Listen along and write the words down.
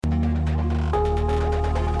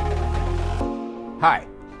Hi,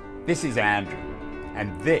 this is Andrew,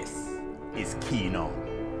 and this is Keen On,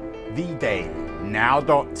 the daily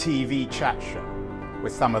now.tv chat show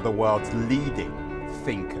with some of the world's leading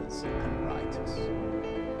thinkers and writers.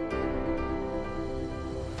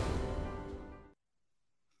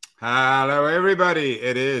 Hello, everybody.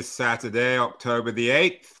 It is Saturday, October the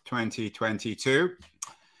 8th, 2022.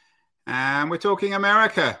 And we're talking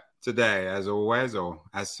America today, as always, or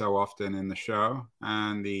as so often in the show,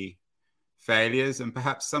 and the failures and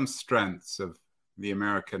perhaps some strengths of the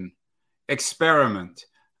American experiment.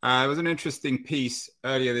 There was an interesting piece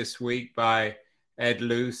earlier this week by Ed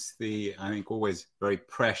Luce, the, I think, always very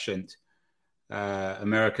prescient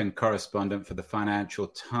American correspondent for the Financial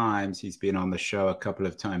Times. He's been on the show a couple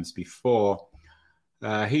of times before.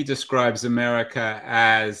 He describes America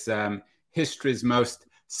as history's most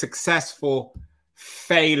successful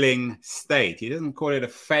failing state. He doesn't call it a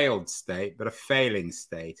failed state, but a failing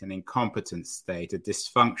state, an incompetent state, a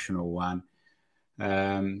dysfunctional one.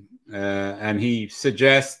 And he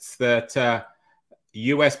suggests that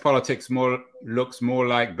US politics looks more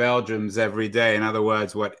like Belgium's every day. In other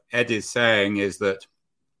words, what Ed is saying is that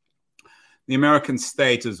the American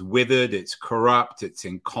state is withered, it's corrupt, it's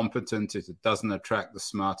incompetent, it doesn't attract the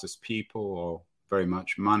smartest people or very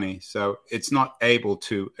much money. So it's not able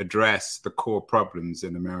to address the core problems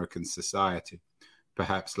in American society,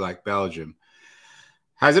 perhaps like Belgium.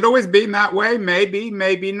 Has it always been that way? Maybe,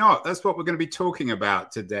 maybe not. That's what we're going to be talking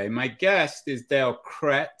about today. My guest is Dale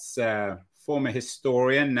Kretz, former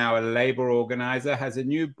historian, now a labor organizer, has a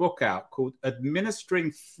new book out called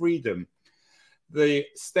Administering Freedom, the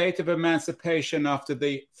State of Emancipation After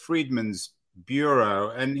the Freedmen's Bureau.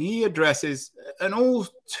 And he addresses an all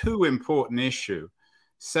too important issue,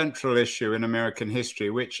 central issue in American history,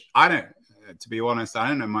 which to be honest, I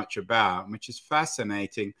don't know much about, which is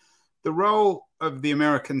fascinating. The role of the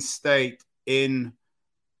American state in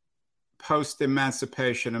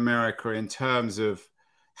post-emancipation America in terms of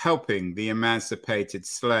helping the emancipated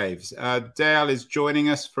slaves. Dale is joining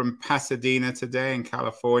us from Pasadena today in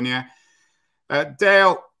California.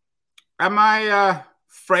 Dale, am I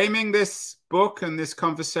framing this book and this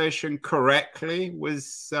conversation correctly?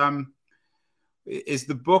 Is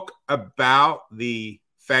the book about the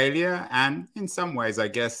failure and, in some ways, I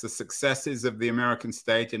guess, the successes of the American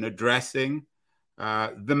state in addressing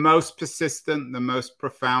the most persistent, the most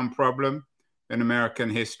profound problem in American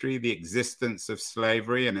history, the existence of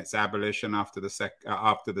slavery and its abolition after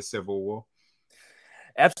the Civil War?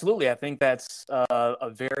 Absolutely. I think that's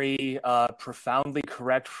a very profoundly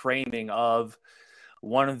correct framing of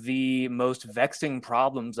one of the most vexing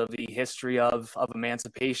problems of the history of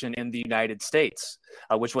emancipation in the United States,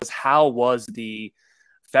 which was how was the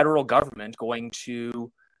federal government going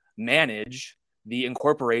to manage the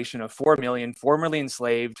incorporation of 4 million formerly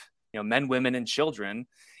enslaved, men, women, and children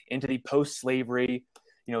into the post-slavery,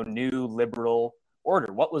 new liberal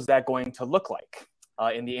order? What was that going to look like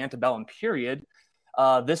in the antebellum period?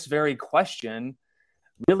 This very question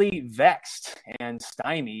really vexed and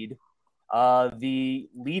stymied the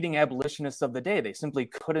leading abolitionists of the day. They simply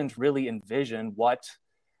couldn't really envision what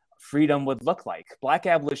freedom would look like. Black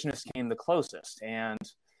abolitionists came the closest. And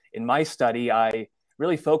in my study, I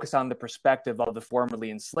really focus on the perspective of the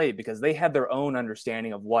formerly enslaved because they had their own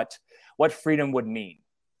understanding of what freedom would mean.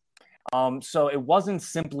 So it wasn't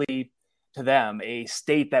simply to them a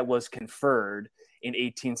state that was conferred in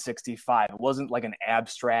 1865. It wasn't like an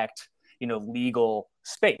abstract, legal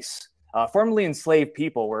space. Formerly enslaved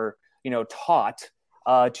people were taught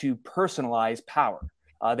to personalize power.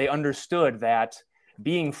 They understood that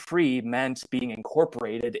being free meant being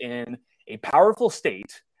incorporated in a powerful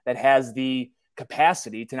state that has the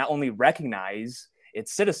capacity to not only recognize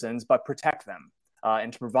its citizens, but protect them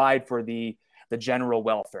and to provide for the general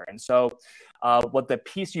welfare. And so what the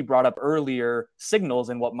piece you brought up earlier signals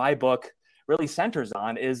and what my book really centers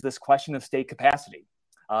on is this question of state capacity.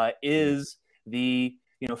 Is the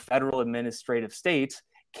federal administrative state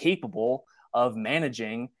capable of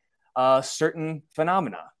managing certain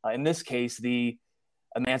phenomena? In this case,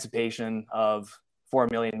 emancipation of 4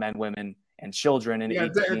 million men, women, and children in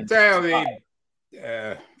 1865.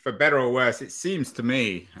 Dale, for better or worse, it seems to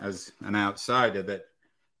me, as an outsider, that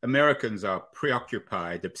Americans are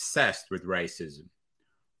preoccupied, obsessed with racism,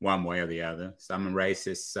 one way or the other. Some are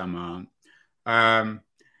racist, some aren't.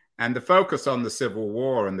 And the focus on the Civil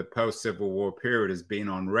War and the post-Civil War period has been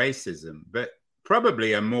on racism. But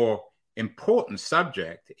probably a more important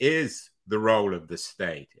subject is the role of the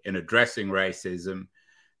state in addressing racism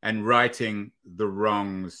and righting the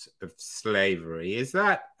wrongs of slavery. Is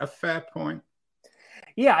that a fair point?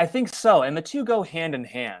 Yeah, I think so. And the two go hand in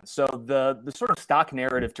hand. So the sort of stock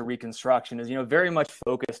narrative to Reconstruction is, very much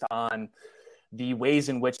focused on the ways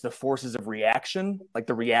in which the forces of reaction, like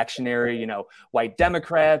the reactionary, white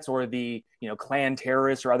Democrats or the, Klan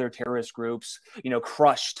terrorists or other terrorist groups,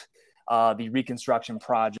 crushed the Reconstruction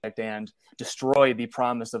Project and destroyed the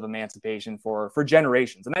promise of emancipation for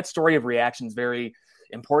generations. And that story of reaction is very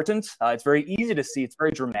important. It's very easy to see. It's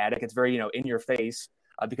very dramatic. It's very, in your face.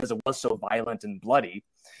 Because it was so violent and bloody.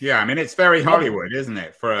 Yeah, I mean, it's very Hollywood, isn't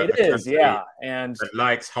it? For a country and that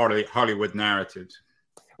likes Hollywood narratives.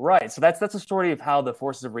 Right. So that's a story of how the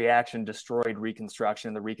forces of reaction destroyed Reconstruction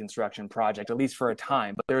and the Reconstruction Project, at least for a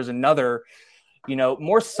time. But there's another,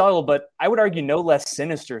 more subtle, but I would argue no less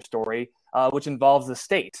sinister story, which involves the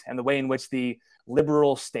state and the way in which the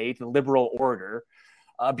liberal state, the liberal order,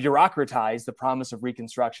 bureaucratized the promise of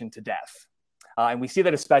Reconstruction to death. And we see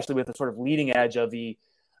that especially with the sort of leading edge of the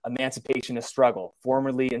emancipationist struggle,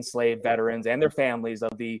 formerly enslaved veterans and their families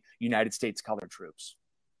of the United States colored troops.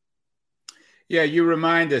 Yeah, you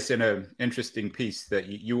remind us in an interesting piece that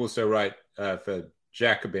you also write for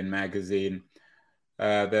Jacobin magazine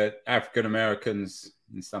that African Americans,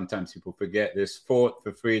 and sometimes people forget this, fought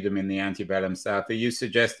for freedom in the antebellum South. Are you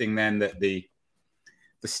suggesting then that the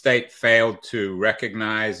state failed to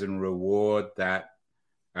recognize and reward that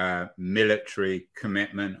military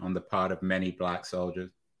commitment on the part of many Black soldiers?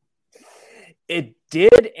 It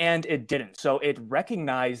did and it didn't. So it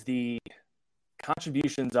recognized the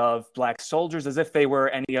contributions of Black soldiers as if they were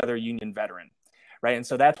any other Union veteran, right? And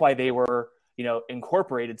so that's why they were,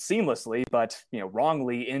 incorporated seamlessly, but,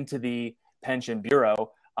 wrongly into the Pension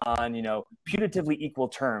Bureau on, putatively equal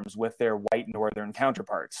terms with their white Northern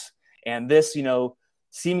counterparts. And this,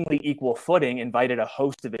 seemingly equal footing invited a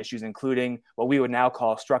host of issues, including what we would now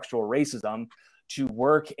call structural racism, to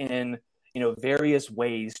work in various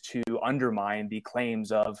ways to undermine the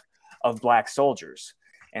claims of Black soldiers.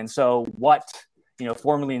 And so what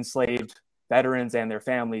formerly enslaved veterans and their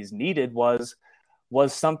families needed was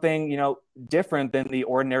something different than the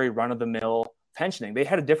ordinary run-of-the-mill pensioning. They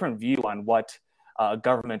had a different view on what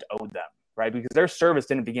government owed them, right? Because their service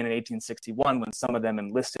didn't begin in 1861 when some of them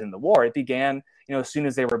enlisted in the war. It began as soon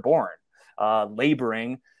as they were born,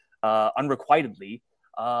 laboring unrequitedly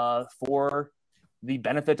for the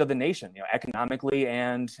benefit of the nation, economically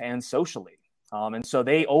and socially. And so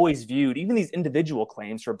they always viewed even these individual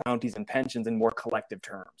claims for bounties and pensions in more collective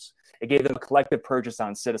terms. It gave them a collective purchase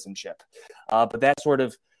on citizenship. But that sort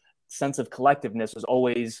of sense of collectiveness was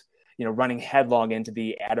always, running headlong into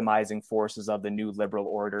the atomizing forces of the new liberal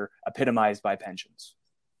order, epitomized by pensions.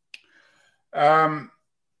 What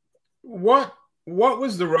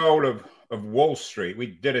was the role of Wall Street? We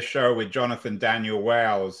did a show with Jonathan Daniel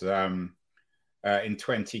Wells in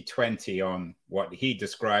 2020 on what he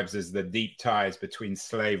describes as the deep ties between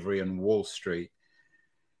slavery and Wall Street.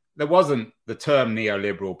 There wasn't the term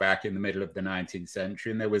neoliberal back in the middle of the 19th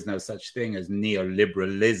century, and there was no such thing as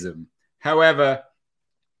neoliberalism. However,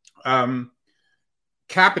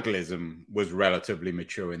 capitalism was relatively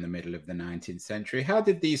mature in the middle of the 19th century. How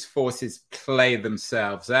did these forces play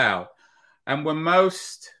themselves out? And were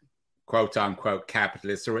most, quote unquote,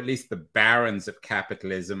 capitalists, or at least the barons of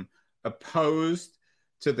capitalism, opposed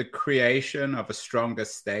to the creation of a stronger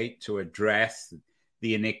state to address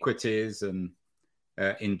the iniquities and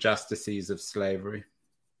injustices of slavery?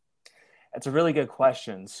 That's a really good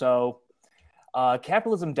question. So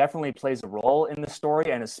capitalism definitely plays a role in the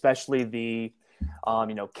story, and especially the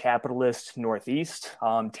capitalist Northeast.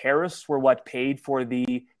 Tariffs were what paid for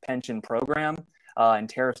the pension program, and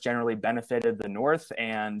tariffs generally benefited the North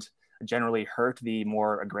and generally hurt the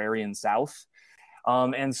more agrarian South.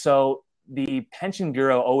 And so the Pension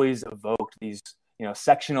Bureau always evoked these,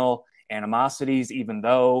 sectional animosities, even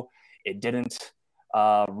though it didn't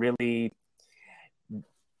really,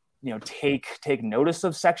 take notice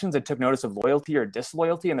of sections. It took notice of loyalty or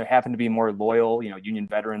disloyalty, and there happened to be more loyal, Union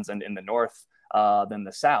veterans in the North than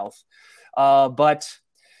the South. But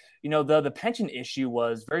the pension issue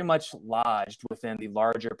was very much lodged within the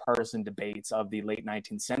larger partisan debates of the late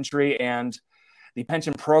 19th century, and the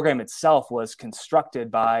pension program itself was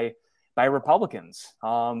constructed by Republicans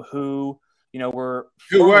who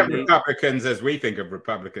weren't Republicans as we think of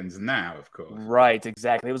Republicans now, of course. Right,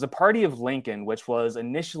 exactly. It was a party of Lincoln, which was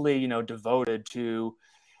initially, devoted to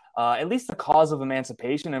at least the cause of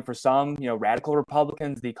emancipation, and for some, radical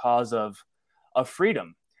Republicans, the cause of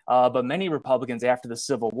freedom. But many Republicans after the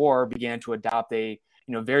Civil War began to adopt a,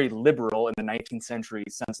 very liberal in the 19th century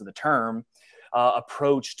sense of the term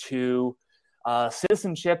approach to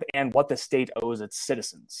citizenship and what the state owes its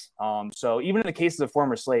citizens. So even in the cases of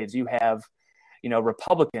former slaves, you have,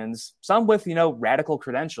 Republicans, some with, radical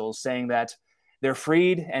credentials, saying that they're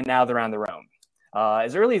freed and now they're on their own.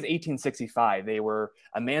 As early as 1865, they were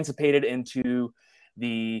emancipated into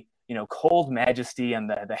the cold majesty and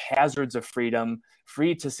the hazards of freedom,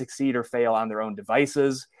 free to succeed or fail on their own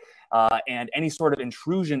devices. And any sort of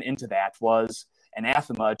intrusion into that was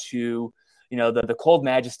anathema to, the cold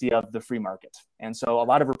majesty of the free market. And so a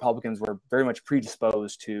lot of Republicans were very much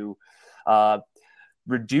predisposed to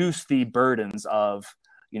reduce the burdens of,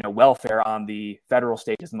 welfare on the federal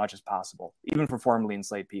state as much as possible, even for formerly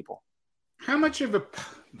enslaved people. How much of a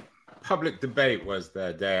public debate was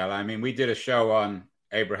there, Dale? I mean, we did a show on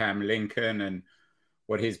Abraham Lincoln and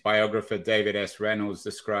what his biographer David S. Reynolds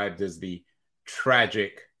described as the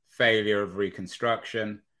tragic failure of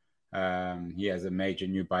Reconstruction. He has a major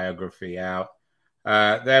new biography out.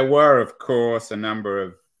 There were, of course, a number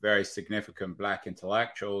of very significant Black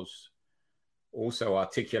intellectuals also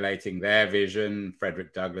articulating their vision,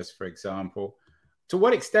 Frederick Douglass, for example. To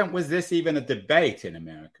what extent was this even a debate in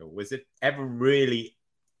America? Was it ever really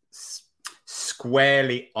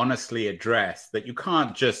squarely, honestly addressed that you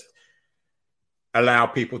can't just allow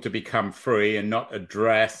people to become free and not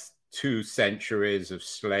address 2 centuries of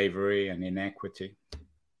slavery and inequity?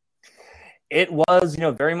 It was,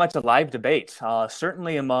 very much a live debate,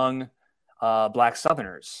 certainly among Black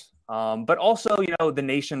Southerners, but also, the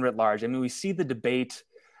nation writ large. I mean, we see the debate,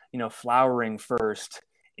 flowering first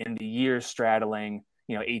in the years straddling,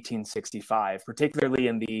 1865, particularly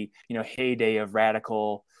in the, heyday of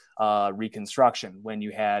radical Reconstruction, when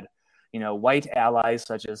you had, white allies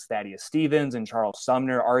such as Thaddeus Stevens and Charles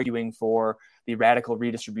Sumner arguing for the radical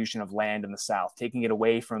redistribution of land in the South, taking it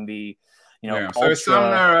away from the, So is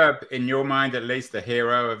Sumner, in your mind, at least the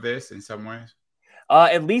hero of this in some ways?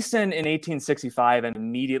 At least in 1865 and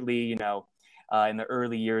immediately, in the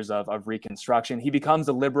early years of Reconstruction, he becomes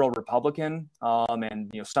a liberal Republican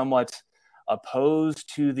and, somewhat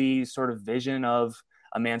opposed to the sort of vision of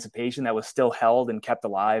emancipation that was still held and kept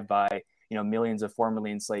alive by, millions of formerly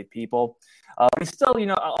enslaved people. But still,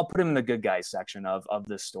 I'll put him in the good guys section of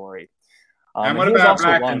this story. And what about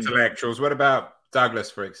Black intellectuals? What about Douglass,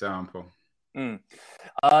 for example?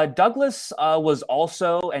 Douglass was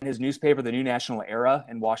also, and his newspaper, the New National Era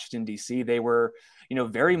in Washington, D.C., they were,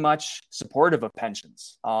 very much supportive of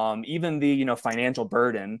pensions. Even the, financial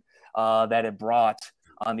burden that it brought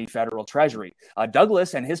on the federal treasury.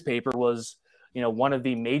 Douglass and his paper was, one of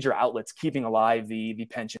the major outlets keeping alive the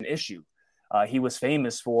pension issue. He was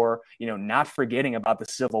famous for, not forgetting about the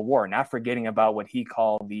Civil War, not forgetting about what he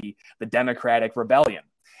called the Democratic Rebellion.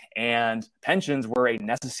 And pensions were a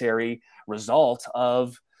necessary result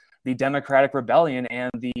of the Democratic Rebellion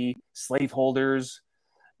and the slaveholders,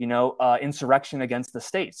 insurrection against the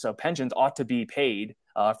state. So pensions ought to be paid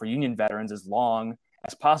for Union veterans as long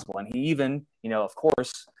as possible. And he even, of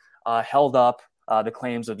course, held up the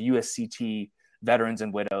claims of USCT veterans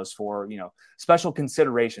and widows for, special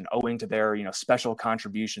consideration owing to their, special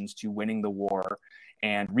contributions to winning the war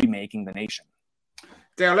and remaking the nation.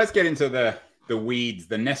 Dale, let's get into the weeds,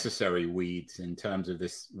 the necessary weeds in terms of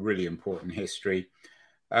this really important history.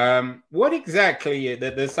 What exactly,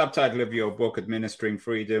 the subtitle of your book, Administering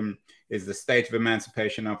Freedom, is The State of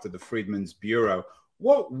Emancipation After the Freedmen's Bureau.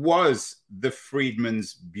 What was the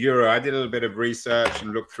Freedmen's Bureau? I did a little bit of research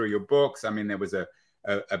and looked through your books. I mean, there was a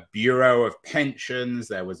bureau of pensions,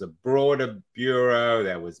 there was a broader bureau,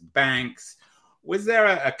 there was banks. Was there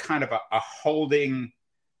a kind of a holding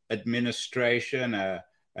administration,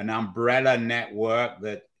 an umbrella network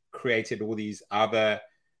that created all these other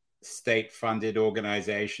state-funded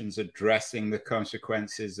organizations addressing the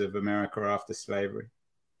consequences of America after slavery?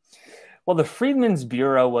 Well, the Freedmen's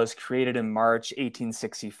Bureau was created in March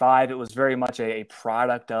 1865. It was very much a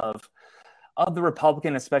product of the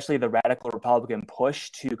Republican, especially the radical Republican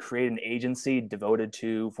push to create an agency devoted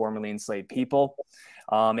to formerly enslaved people.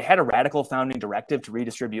 It had a radical founding directive to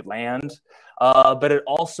redistribute land, but it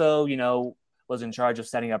also, was in charge of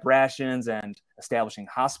setting up rations and establishing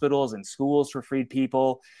hospitals and schools for freed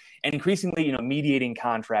people, and increasingly, mediating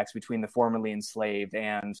contracts between the formerly enslaved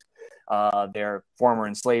and their former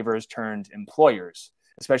enslavers turned employers,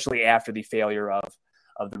 especially after the failure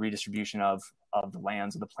of the redistribution of the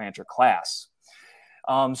lands of the planter class.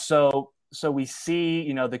 So we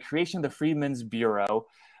see, the creation of the Freedmen's Bureau,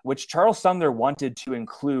 which Charles Sumner wanted to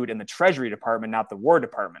include in the Treasury Department, not the War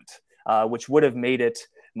Department, which would have made it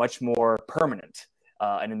much more permanent,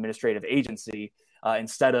 an administrative agency,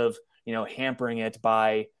 instead of, hampering it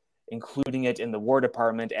by including it in the War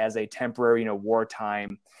Department as a temporary,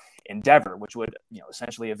 wartime endeavor, which would,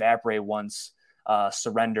 essentially evaporate once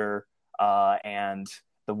surrender and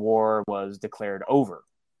the war was declared over.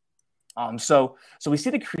 So we see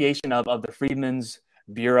the creation of the Freedmen's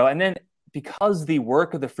Bureau, and then because the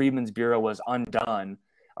work of the Freedmen's Bureau was undone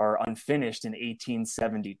or unfinished in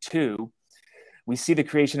 1872, we see the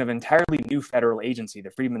creation of an entirely new federal agency, the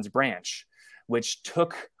Freedmen's Branch, which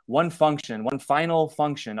took one final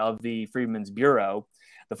function of the Freedmen's Bureau,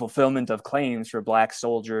 the fulfillment of claims for Black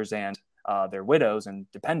soldiers and their widows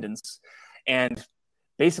and dependents, and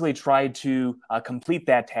basically tried to complete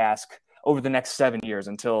that task over the next 7 years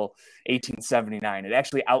until 1879. It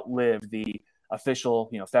actually outlived the official,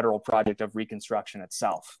 federal project of Reconstruction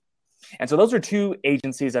itself. And so those are two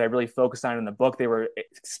agencies that I really focused on in the book. They were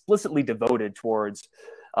explicitly devoted towards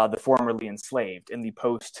the formerly enslaved in the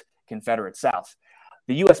post-Confederate South.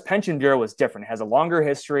 The U.S. Pension Bureau was different. It has a longer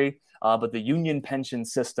history, but the Union pension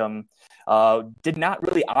system did not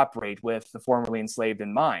really operate with the formerly enslaved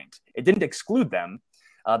in mind. It didn't exclude them.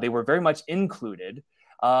 They were very much included,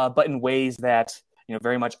 but in ways that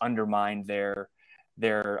very much undermined their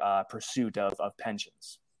pursuit of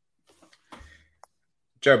pensions.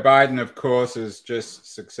 Joe Biden, of course, has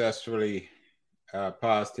just successfully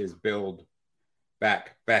passed his Build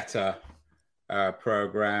Back Better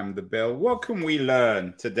program, the bill. What can we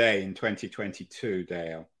learn today in 2022,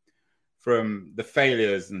 Dale, from the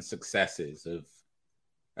failures and successes of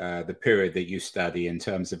the period that you study in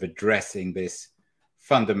terms of addressing this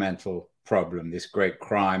fundamental problem, this great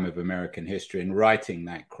crime of American history, and righting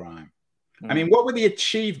that crime? I mean, what were the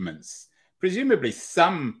achievements? Presumably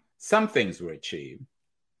some things were achieved.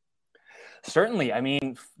 Certainly. I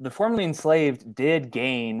mean, the formerly enslaved did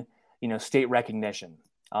gain, state recognition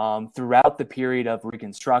throughout the period of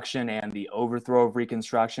Reconstruction and the overthrow of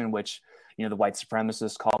Reconstruction, which, the white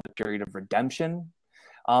supremacists called the period of redemption.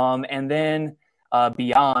 And then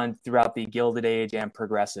beyond throughout the Gilded Age and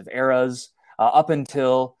progressive eras up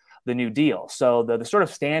until the New Deal. So the sort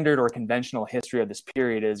of standard or conventional history of this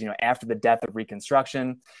period is, after the death of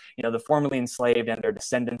Reconstruction, the formerly enslaved and their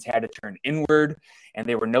descendants had to turn inward, and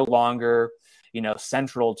they were no longer,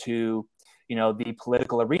 central to, the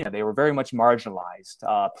political arena. They were very much marginalized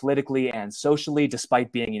politically and socially,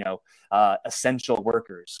 despite being, essential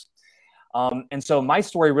workers. And so my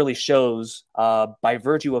story really shows, by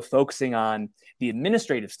virtue of focusing on the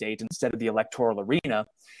administrative state instead of the electoral arena,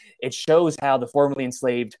 it shows how the formerly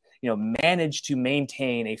enslaved, managed to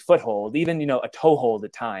maintain a foothold, even, a toehold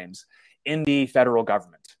at times in the federal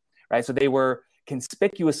government, right? So they were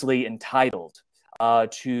conspicuously entitled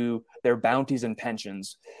to their bounties and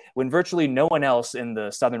pensions when virtually no one else in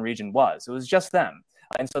the southern region was. It was just them.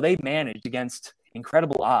 And so they managed against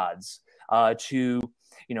incredible odds to,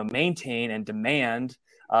 maintain and demand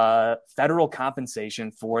federal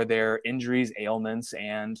compensation for their injuries, ailments,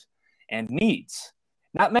 and needs.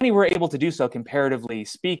 Not many were able to do so, comparatively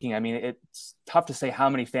speaking. I mean, it's tough to say how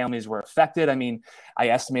many families were affected. I mean, I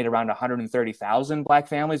estimate around 130,000 Black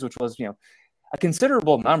families, which was, a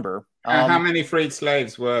considerable number. How many freed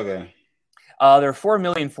slaves were there? There are 4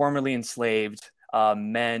 million formerly enslaved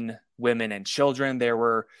men, women, and children. There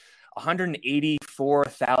were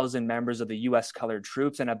 184,000 members of the U.S. colored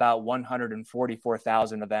troops, and about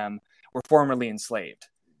 144,000 of them were formerly enslaved.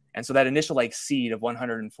 And so that initial seed of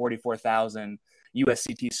 144,000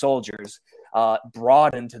 USCT soldiers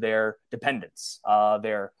broadened to their dependents,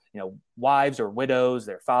 their wives or widows,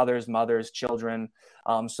 their fathers, mothers, children.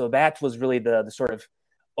 So that was really the sort of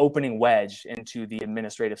opening wedge into the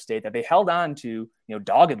administrative state that they held on to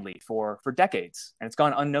doggedly for decades, and it's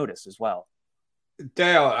gone unnoticed as well.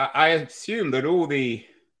 Dale, I assume that all the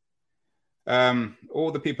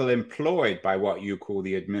people employed by what you call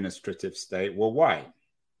the administrative state were white.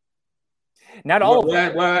 Not all of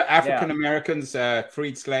them. Were African Americans,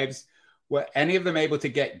 freed slaves, were any of them able to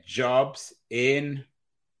get jobs in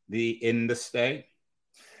the state?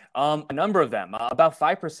 A number of them. About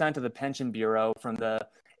 5% of the Pension Bureau from the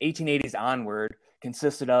 1880s onward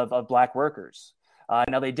consisted of Black workers.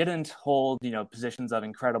 Now, they didn't hold, positions of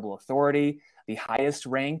incredible authority. The highest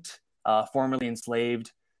ranked formerly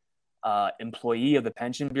enslaved employee of the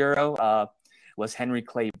Pension Bureau was Henry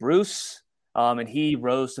Clay Bruce. And he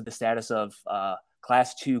rose to the status of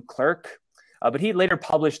Class 2 clerk. But he later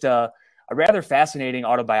published a rather fascinating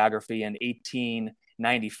autobiography in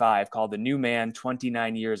 1895 called The New Man,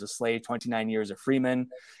 29 Years a Slave, 29 Years a Freeman,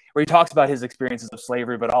 where he talks about his experiences of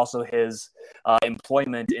slavery, but also his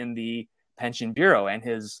employment in the Pension Bureau and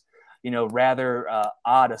his rather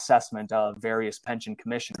odd assessment of various pension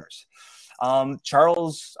commissioners.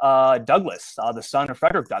 Charles Douglas, the son of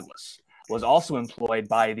Frederick Douglass, was also employed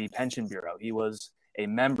by the Pension Bureau. He was a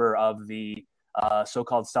member of the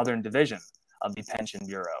so-called Southern Division of the Pension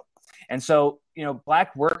Bureau. And so,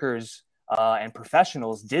 Black workers and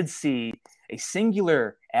professionals did see a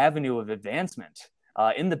singular avenue of advancement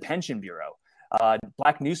in the Pension Bureau.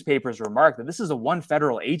 Black newspapers remarked that this is a one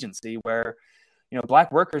federal agency where,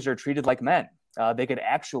 Black workers are treated like men. They could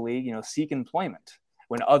actually, seek employment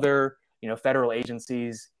when other, federal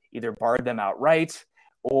agencies either barred them outright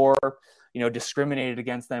or, discriminated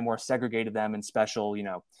against them or segregated them in special,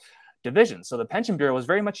 divisions. So the Pension Bureau was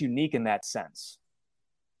very much unique in that sense.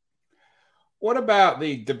 What about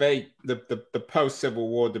the debate, the post-Civil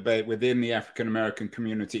War debate within the African-American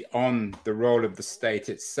community on the role of the state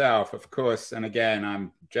itself? Of course, and again,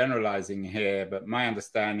 I'm generalizing here, but my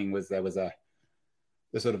understanding was there was a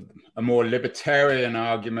sort of a more libertarian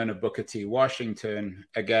argument of Booker T. Washington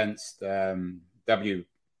against W.E.B.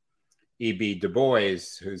 Du Bois,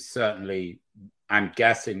 who certainly, I'm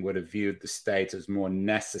guessing, would have viewed the state as more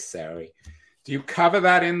necessary. Do you cover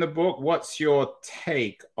that in the book? What's your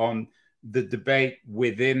take on the debate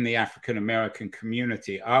within the African-American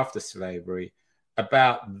community after slavery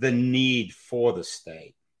about the need for the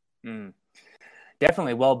state?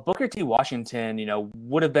 Definitely. Well, Booker T. Washington,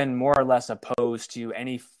 would have been more or less opposed to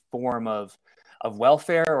any form of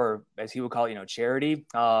welfare, or as he would call it, charity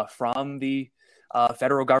from the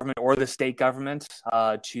federal government or the state government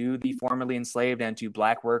to the formerly enslaved and to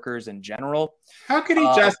Black workers in general. How could he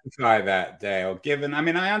justify that, Dale? Given,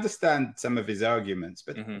 I understand some of his arguments,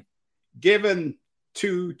 but given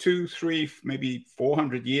 200, 300, maybe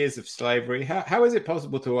 400 years of slavery, how is it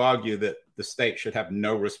possible to argue that the state should have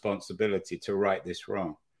no responsibility to right this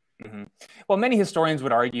wrong? Well, many historians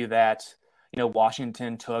would argue that,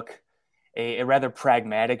 Washington took a rather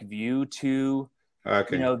pragmatic view to,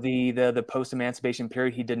 the post-emancipation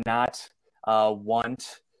period. He did not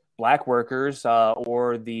want Black workers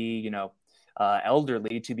or the,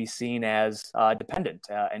 elderly to be seen as dependent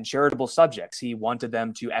and charitable subjects. He wanted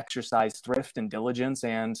them to exercise thrift and diligence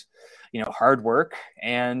and, hard work,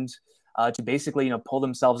 and to basically, pull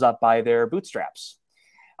themselves up by their bootstraps.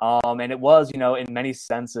 And it was, in many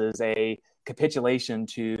senses, a capitulation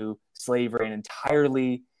to slavery and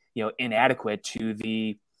entirely, inadequate to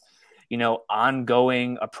the,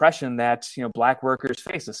 ongoing oppression that, Black workers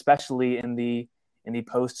face, especially in the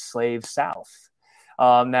post-slave South.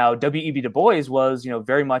 Now, W.E.B. Du Bois was,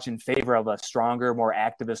 very much in favor of a stronger, more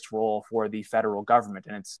activist role for the federal government.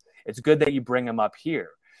 And it's good that you bring him up here.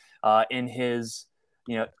 In his,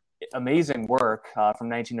 amazing work from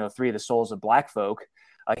 1903, The Souls of Black Folk,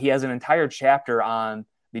 he has an entire chapter on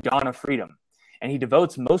the dawn of freedom. And he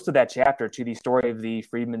devotes most of that chapter to the story of the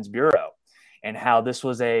Freedmen's Bureau and how this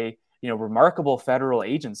was a, remarkable federal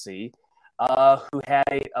agency who had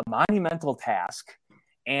a monumental task.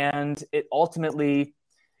 And it ultimately,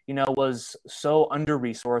 was so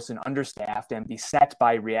under-resourced and understaffed and beset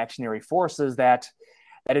by reactionary forces that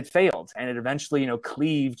it failed. And it eventually,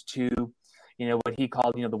 cleaved to, what he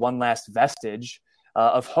called, the one last vestige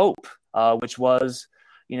of hope, which was,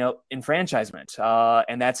 enfranchisement.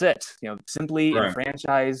 And that's it. Simply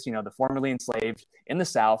enfranchise, the formerly enslaved in the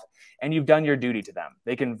South, and you've done your duty to them.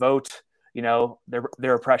 They can vote,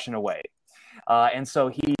 their oppression away. And so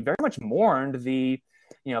he very much mourned the,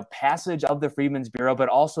 passage of the Freedmen's Bureau, but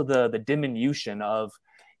also the diminution of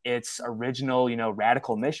its original,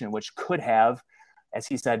 radical mission, which could have, as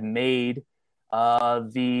he said, made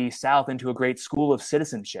the South into a great school of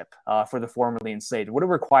citizenship for the formerly enslaved. It would have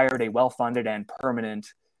required a well-funded and permanent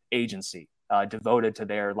agency devoted to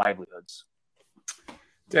their livelihoods.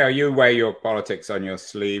 Dale, you wear your politics on your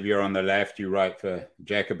sleeve. You're on the left. You write for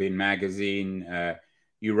Jacobin magazine.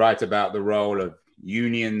 You write about the role of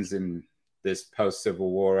unions in this post-Civil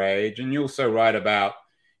War age. And you also write about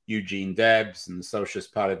Eugene Debs and the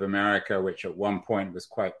Socialist Party of America, which at one point was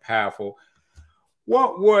quite powerful.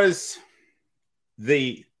 What was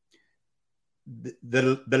the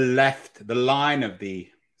left, the line of the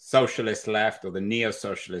socialist left or the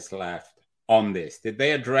neo-socialist left on this? Did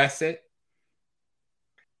they address it?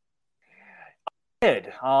 I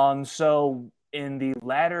did. So in the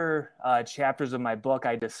latter chapters of my book,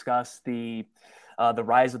 I discussed the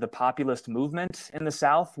rise of the populist movement in the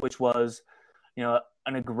South, which was,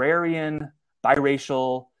 an agrarian,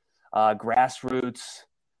 biracial, grassroots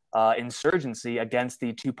insurgency against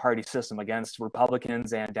the two-party system, against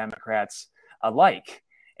Republicans and Democrats alike.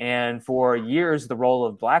 And for years, the role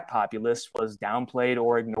of Black populists was downplayed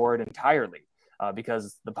or ignored entirely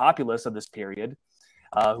because the populists of this period,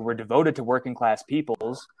 who were devoted to working class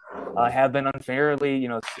peoples, have been unfairly,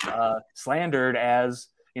 slandered as,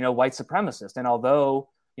 white supremacists. And although,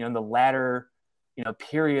 in the latter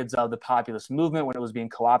periods of the populist movement when it was being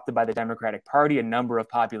co-opted by the Democratic Party, a number of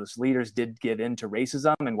populist leaders did give in to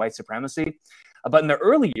racism and white supremacy. But in the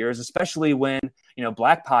early years, especially when,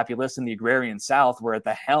 Black populists in the agrarian South were at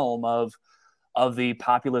the helm of the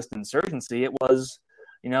populist insurgency, it was,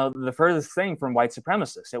 the furthest thing from white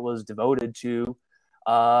supremacists. It was devoted to,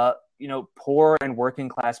 poor and working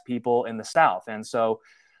class people in the South. And so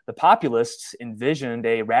the populists envisioned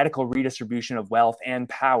a radical redistribution of wealth and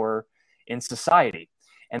power in society.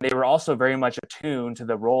 And they were also very much attuned to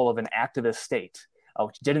the role of an activist state,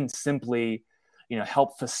 which didn't simply,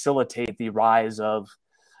 help facilitate the rise of,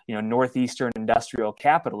 Northeastern industrial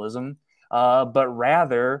capitalism, but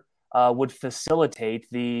rather would facilitate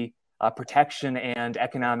the protection and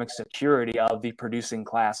economic security of the producing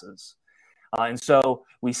classes. And so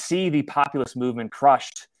we see the populist movement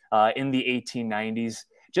crushed in the 1890s,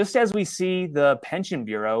 just as we see the Pension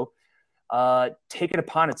Bureau take it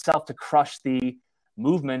upon itself to crush the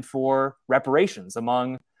movement for reparations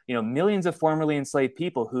among, millions of formerly enslaved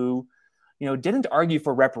people who, didn't argue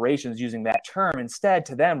for reparations using that term. Instead,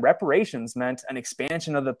 to them, reparations meant an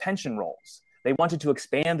expansion of the pension rolls. They wanted to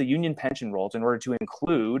expand the Union pension rolls in order to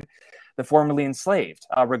include the formerly enslaved,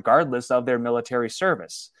 regardless of their military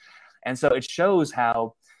service. And so it shows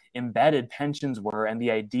how embedded pensions were, and the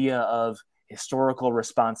idea of historical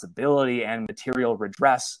responsibility and material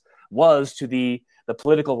redress was to the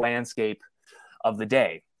political landscape of the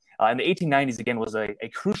day. And the 1890s, again, was a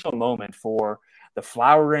crucial moment for the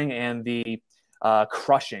flowering and the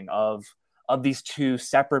crushing of these two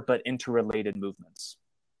separate but interrelated movements.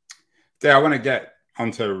 Yeah, I want to get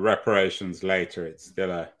onto reparations later. It's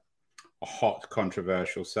still a hot,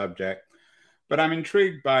 controversial subject. But I'm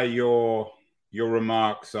intrigued by your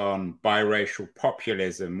remarks on biracial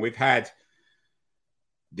populism. We've had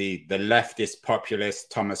the leftist populists,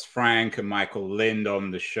 Thomas Frank and Michael Lind,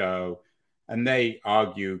 on the show, and they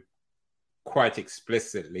argue quite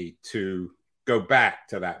explicitly to go back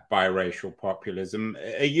to that biracial populism.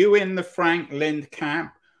 Are you in the Frank Lind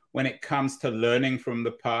camp when it comes to learning from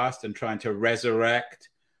the past and trying to resurrect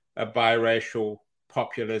a biracial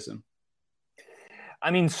populism?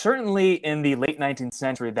 I mean, certainly in the late 19th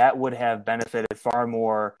century, that would have benefited far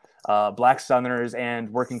more Black Southerners and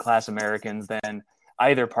working class Americans than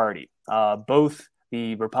either party. Both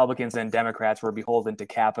the Republicans and Democrats were beholden to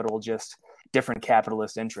capital, just different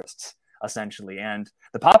capitalist interests, essentially. And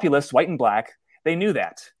the populists, white and black, they knew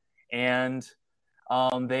that. And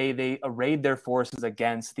they arrayed their forces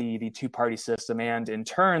against the two-party system. And in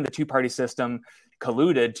turn, the two-party system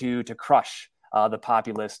colluded to crush the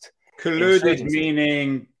populist. Colluded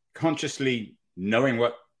meaning consciously knowing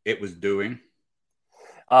what it was doing?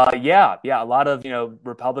 Yeah. A lot of,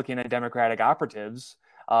 Republican and Democratic operatives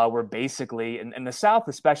were basically, in the South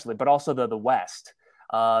especially, but also the West,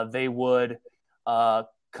 they would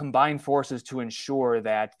combine forces to ensure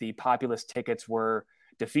that the populist tickets were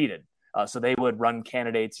defeated. So they would run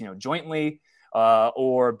candidates, jointly,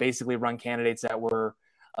 or basically run candidates that were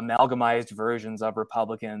amalgamized versions of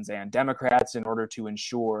Republicans and Democrats in order to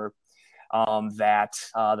ensure that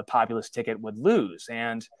the populist ticket would lose.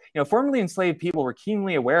 And, formerly enslaved people were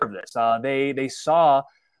keenly aware of this. They saw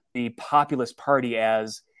the Populist Party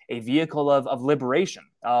as a vehicle of liberation.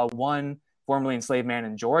 One formerly enslaved man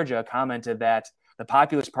in Georgia commented that the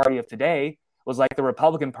Populist Party of today was like the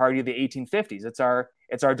Republican Party of the 1850s.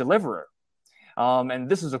 It's our deliverer. And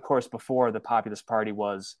this is, of course, before the Populist Party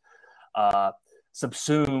was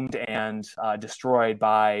subsumed and destroyed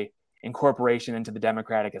by incorporation into the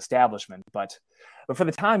Democratic establishment. But for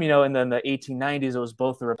the time, in the 1890s, it was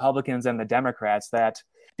both the Republicans and the Democrats that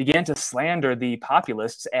began to slander the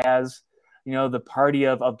populists as, the party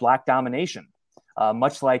of Black domination,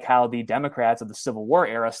 much like how the Democrats of the Civil War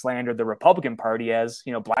era slandered the Republican Party as,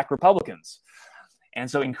 Black Republicans. And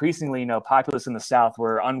so increasingly, populists in the South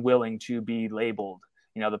were unwilling to be labeled,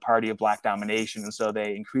 the party of Black domination. And so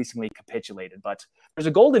they increasingly capitulated. But there's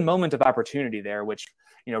a golden moment of opportunity there, which,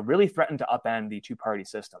 really threatened to upend the two-party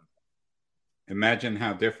system. Imagine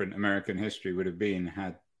how different American history would have been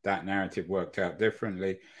had that narrative worked out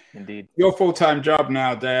differently. Indeed. Your full-time job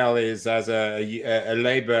now, Dale, is as a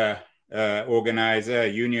labor organizer, a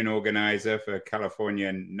union organizer for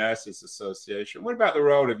California Nurses Association. What about the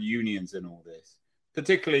role of unions in all this?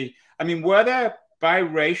 Particularly, were there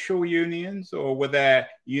biracial unions, or were there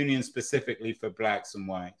unions specifically for Blacks and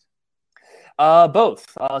whites?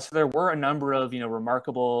 Both. So there were a number of,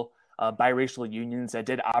 remarkable biracial unions that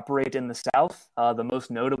did operate in the South. The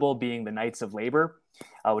most notable being the Knights of Labor,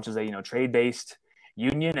 which is a, trade-based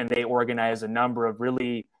union, and they organized a number of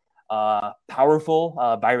really powerful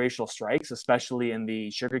biracial strikes, especially in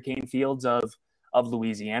the sugarcane fields of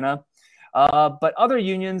Louisiana. But other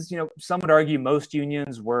unions, some would argue most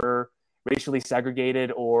unions were racially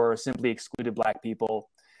segregated or simply excluded Black people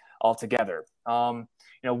altogether.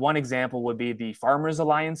 One example would be the farmers'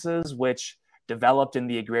 alliances, which developed in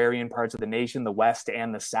the agrarian parts of the nation, the West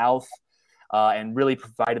and the South, and really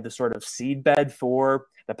provided the sort of seedbed for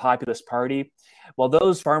the Populist Party. Well,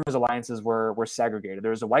 those farmers' alliances were segregated.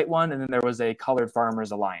 There was a white one, and then there was a colored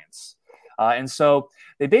farmers' alliance. And so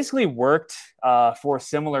they basically worked for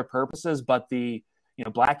similar purposes, but the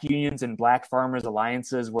Black unions and Black farmers'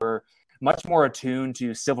 alliances were much more attuned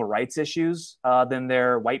to civil rights issues than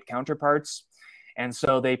their white counterparts. And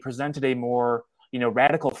so they presented a more,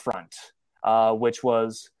 radical front, which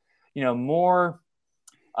was, more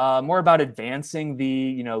about advancing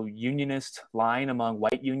the, unionist line among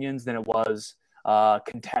white unions than it was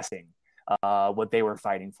contesting what they were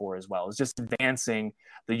fighting for as well. It's just advancing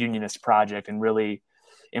the unionist project in really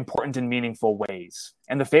important and meaningful ways.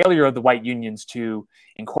 And the failure of the white unions to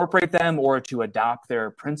incorporate them or to adopt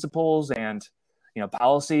their principles and,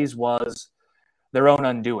 policies was their own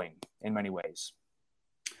undoing in many ways.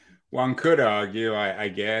 One could argue, I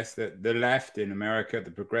guess, that the left in America,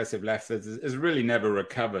 the progressive left, has really never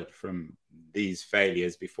recovered from these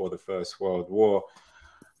failures before the First World War.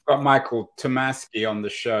 Got Michael Tomasky on the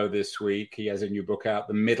show this week. He has a new book out,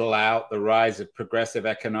 The Middle Out, The Rise of Progressive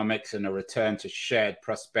Economics and a Return to Shared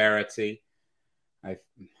Prosperity.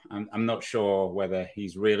 I'm not sure whether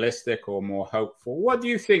he's realistic or more hopeful. What do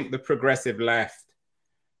you think the progressive left,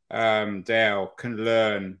 Dale, can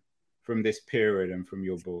learn from this period and from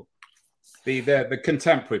your book? The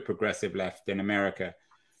contemporary progressive left in America,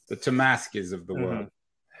 the Tomaskys of the world.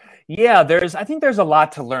 Yeah, I think there's a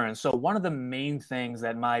lot to learn. So one of the main things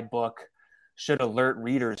that my book should alert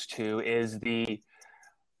readers to is the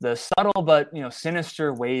subtle but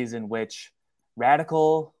sinister ways in which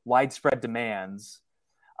radical, widespread demands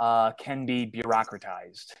can be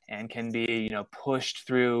bureaucratized and can be pushed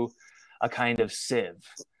through a kind of sieve.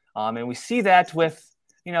 And we see that with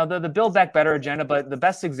the Build Back Better agenda, but the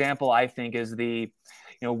best example I think is the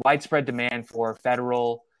widespread demand for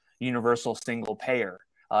federal universal single payer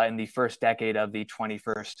in the first decade of the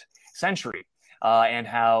 21st century, and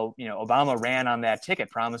how Obama ran on that ticket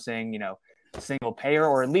promising single payer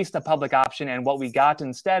or at least a public option, and what we got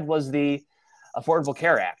instead was the Affordable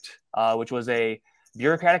Care Act, which was a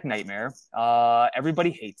bureaucratic nightmare.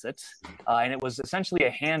 Everybody hates it, and it was essentially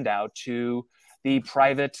a handout to the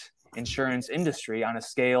private insurance industry on a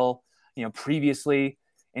scale previously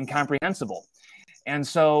incomprehensible. And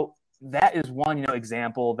so that is one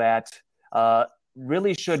example that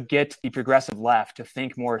really should get the progressive left to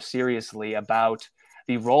think more seriously about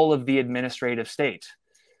the role of the administrative state.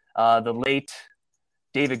 The late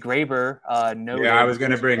David Graeber noted. Yeah, I was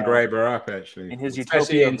going to bring Graeber up actually, in his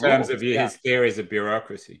especially Utopia in terms of his theories of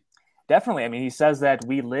bureaucracy. Definitely. I mean, he says that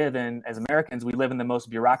as Americans, we live in the most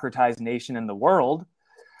bureaucratized nation in the world,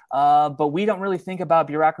 but we don't really think about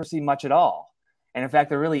bureaucracy much at all. And in fact,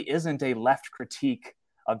 there really isn't a left critique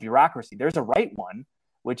of bureaucracy. There's a right one,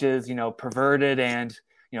 which is, perverted and,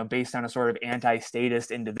 based on a sort of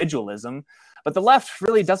anti-statist individualism. But the left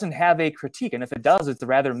really doesn't have a critique. And if it does, it's a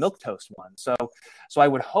rather milquetoast one. So I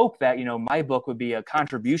would hope that, my book would be a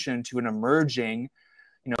contribution to an emerging,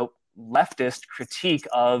 leftist critique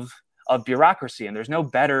of bureaucracy. And there's no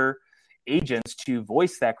better agents to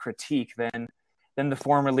voice that critique than the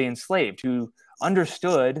formerly enslaved, who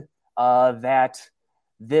understood that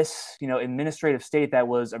this, administrative state that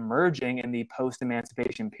was emerging in the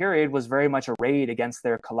post-emancipation period was very much arrayed against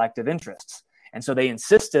their collective interests. And so they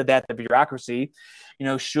insisted that the bureaucracy,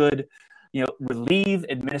 should, relieve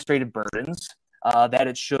administrative burdens, that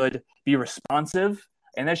it should be responsive,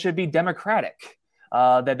 and that it should be democratic,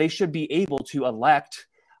 that they should be able to elect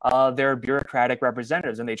their bureaucratic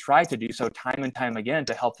representatives. And they tried to do so time and time again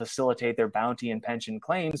to help facilitate their bounty and pension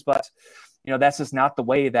claims. But, that's just not the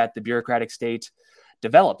way that the bureaucratic state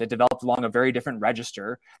developed. It developed along a very different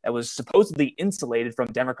register that was supposedly insulated from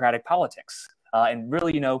democratic politics, and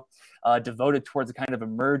really, devoted towards a kind of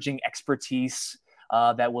emerging expertise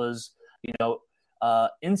that was,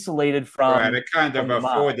 insulated from a kind of a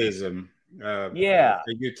Fordism, a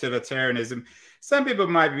utilitarianism. Some people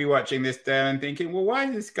might be watching this there and thinking, well, why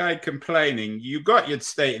is this guy complaining? You got your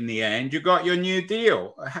state in the end. You got your New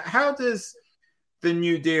Deal. How does the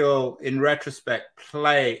New Deal, in retrospect,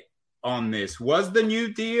 play on this? Was the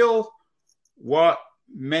New Deal what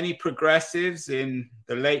many progressives in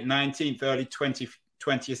the late 19th, early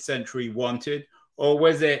 20th century wanted? Or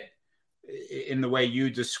was it, in the way you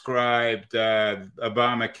described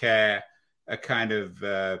Obamacare, a kind of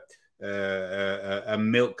a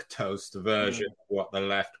milquetoast version of what the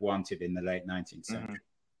left wanted in the late 19th century?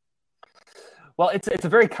 Well, it's a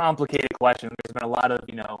very complicated question. There's been a lot of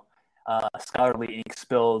scholarly ink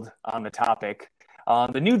spilled on the topic.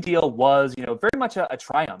 The New Deal was very much a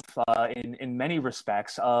triumph in many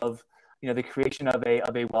respects of the creation of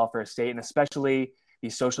a welfare state, and especially the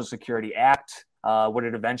Social Security Act, what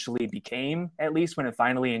it eventually became, at least when it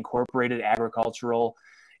finally incorporated agricultural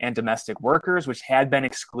and domestic workers, which had been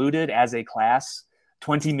excluded as a class.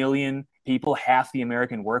 20 million people, half the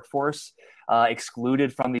American workforce,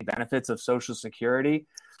 excluded from the benefits of Social Security,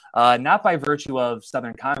 not by virtue of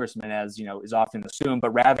Southern congressmen, as is often assumed, but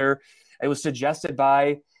rather it was suggested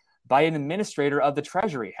by an administrator of the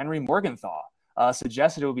Treasury, Henry Morgenthau.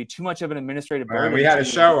 Suggested it would be too much of an administrative burden. We had a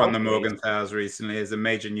show on the Morgenthau's recently. There's a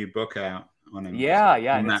major new book out on him. Yeah,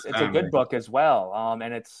 and it's a good book as well.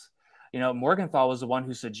 And it's Morgenthau was the one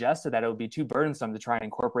who suggested that it would be too burdensome to try and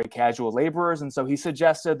incorporate casual laborers. And so he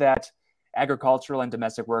suggested that agricultural and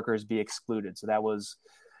domestic workers be excluded. So that was,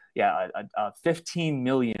 15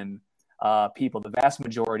 million people, the vast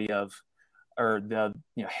majority of, or the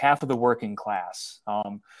half of the working class.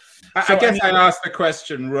 I guess I asked the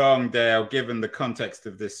question wrong, Dale, given the context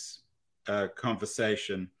of this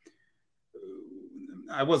conversation.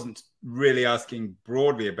 I wasn't really asking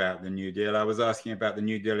broadly about the New Deal. I was asking about the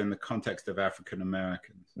New Deal in the context of African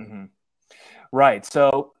Americans. Mm-hmm. Right.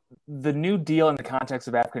 So the New Deal in the context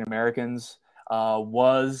of African Americans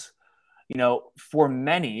was, for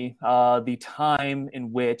many, the time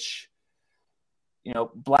in which,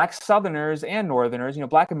 Black Southerners and Northerners,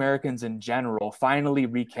 Black Americans in general, finally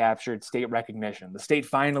recaptured state recognition. The state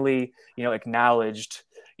finally, acknowledged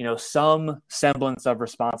some semblance of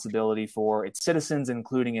responsibility for its citizens,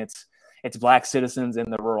 including its Black citizens in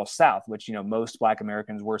the rural South, which, most Black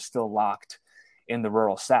Americans were still locked in the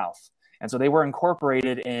rural South. And so they were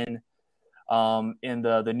incorporated in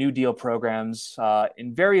the New Deal programs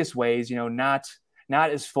in various ways, not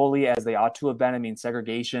as fully as they ought to have been. I mean,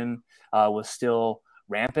 segregation was still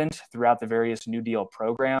rampant throughout the various New Deal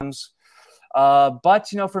programs. But,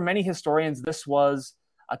 for many historians, this was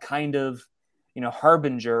a kind of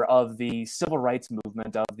harbinger of the civil rights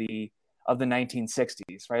movement of the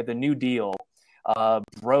 1960s, right? The New Deal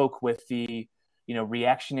broke with the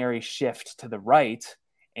reactionary shift to the right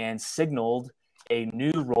and signaled a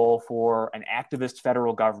new role for an activist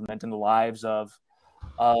federal government in the lives of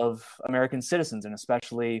American citizens, and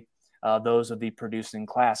especially those of the producing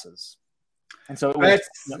classes. And so it was,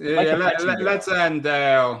 let's end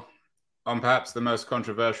on perhaps the most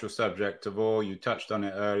controversial subject of all. You touched on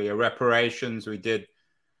it earlier, reparations. We did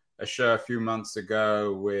a show a few months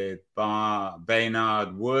ago with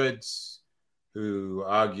Baynard Woods, who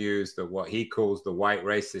argues that what he calls the white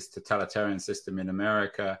racist totalitarian system in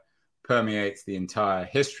America permeates the entire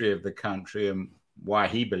history of the country, and why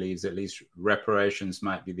he believes at least reparations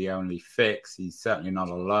might be the only fix. He's certainly not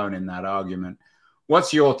alone in that argument.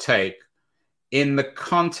 What's your take in the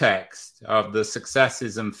context of the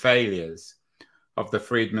successes and failures of the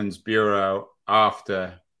Freedmen's Bureau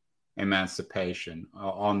after emancipation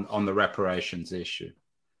on the reparations issue?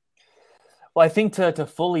 Well, I think to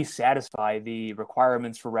fully satisfy the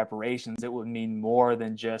requirements for reparations, it would mean more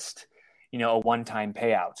than just, a one-time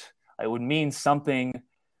payout. It would mean something,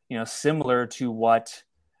 similar to what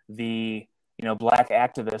the, Black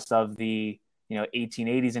activists of the,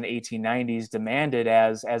 1880s and 1890s demanded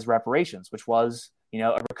as reparations, which was,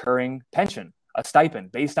 a recurring pension, a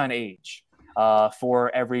stipend based on age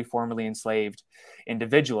for every formerly enslaved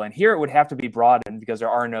individual. And here it would have to be broadened because there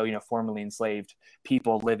are no, formerly enslaved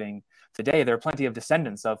people living today. There are plenty of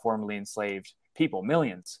descendants of formerly enslaved people,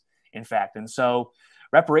 millions, in fact. And so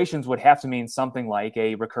reparations would have to mean something like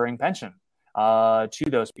a recurring pension to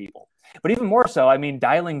those people. But even more so, I mean,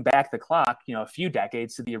 dialing back the clock, a few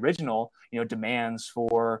decades to the original, demands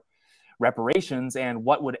for reparations and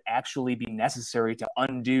what would actually be necessary to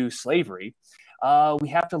undo slavery, we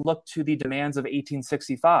have to look to the demands of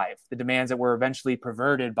 1865, the demands that were eventually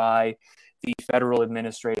perverted by the federal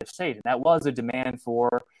administrative state. And that was a demand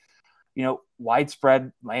for,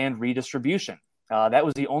 widespread land redistribution. That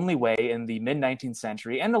was the only way in the mid-19th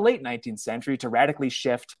century and the late 19th century to radically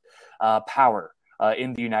shift power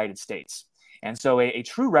in the United States. And so a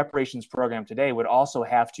true reparations program today would also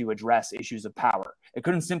have to address issues of power. It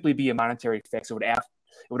couldn't simply be a monetary fix. It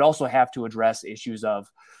would also have to address issues of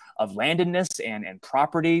landedness and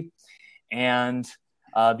property and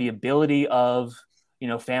the ability of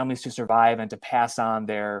families to survive and to pass on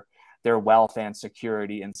their wealth and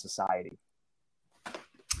security in society.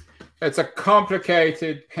 It's a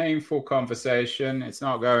complicated, painful conversation. It's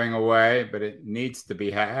not going away, but it needs to be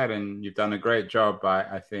had. And you've done a great job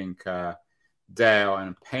I think, Dale,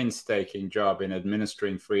 and a painstaking job in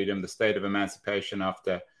administering freedom, the state of emancipation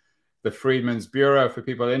after The Freedmen's Bureau for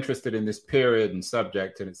people interested in this period and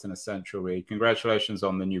subject, and it's an essential read. Congratulations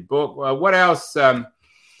on the new book. What else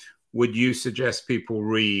would you suggest people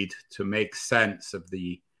read to make sense of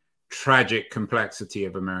the tragic complexity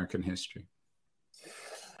of American history?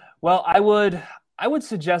 Well, I would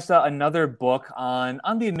suggest another book on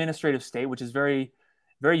the administrative state, which is very,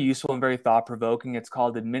 very useful and very thought-provoking. It's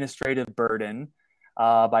called Administrative Burden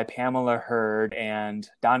by Pamela Hurd and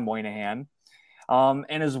Don Moynihan.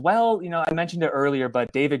 And as well, I mentioned it earlier,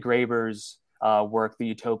 but David Graeber's work, The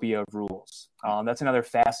Utopia of Rules. That's another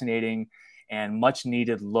fascinating and much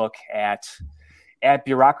needed look at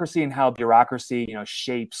bureaucracy and how bureaucracy,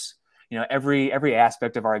 shapes, every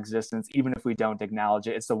aspect of our existence, even if we don't acknowledge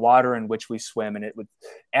it. It's the water in which we swim, and it would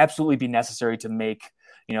absolutely be necessary to make,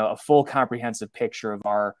 a full comprehensive picture of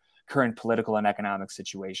our current political and economic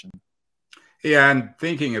situation. Yeah, and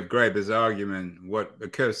thinking of Graeber's argument, what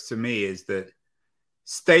occurs to me is that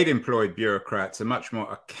state-employed bureaucrats are much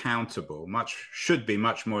more accountable, should be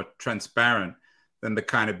much more transparent than the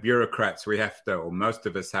kind of bureaucrats we have to, or most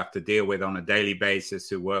of us have to deal with on a daily basis,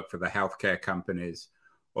 who work for the healthcare companies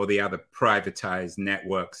or the other privatized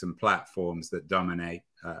networks and platforms that dominate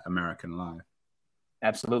American life.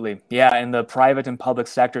 Absolutely. Yeah. And the private and public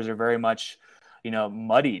sectors are very much,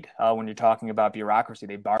 muddied when you're talking about bureaucracy.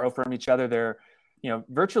 They borrow from each other. They're,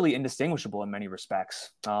 virtually indistinguishable in many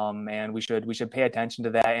respects. And we should pay attention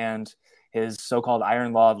to that and his so-called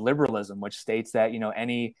iron law of liberalism, which states that,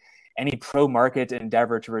 any pro-market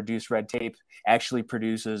endeavor to reduce red tape actually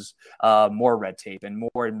produces more red tape and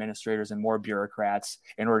more administrators and more bureaucrats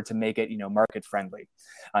in order to make it, market friendly.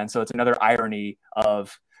 And so it's another irony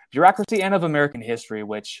of bureaucracy and of American history,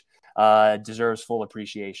 which deserves full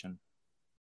appreciation.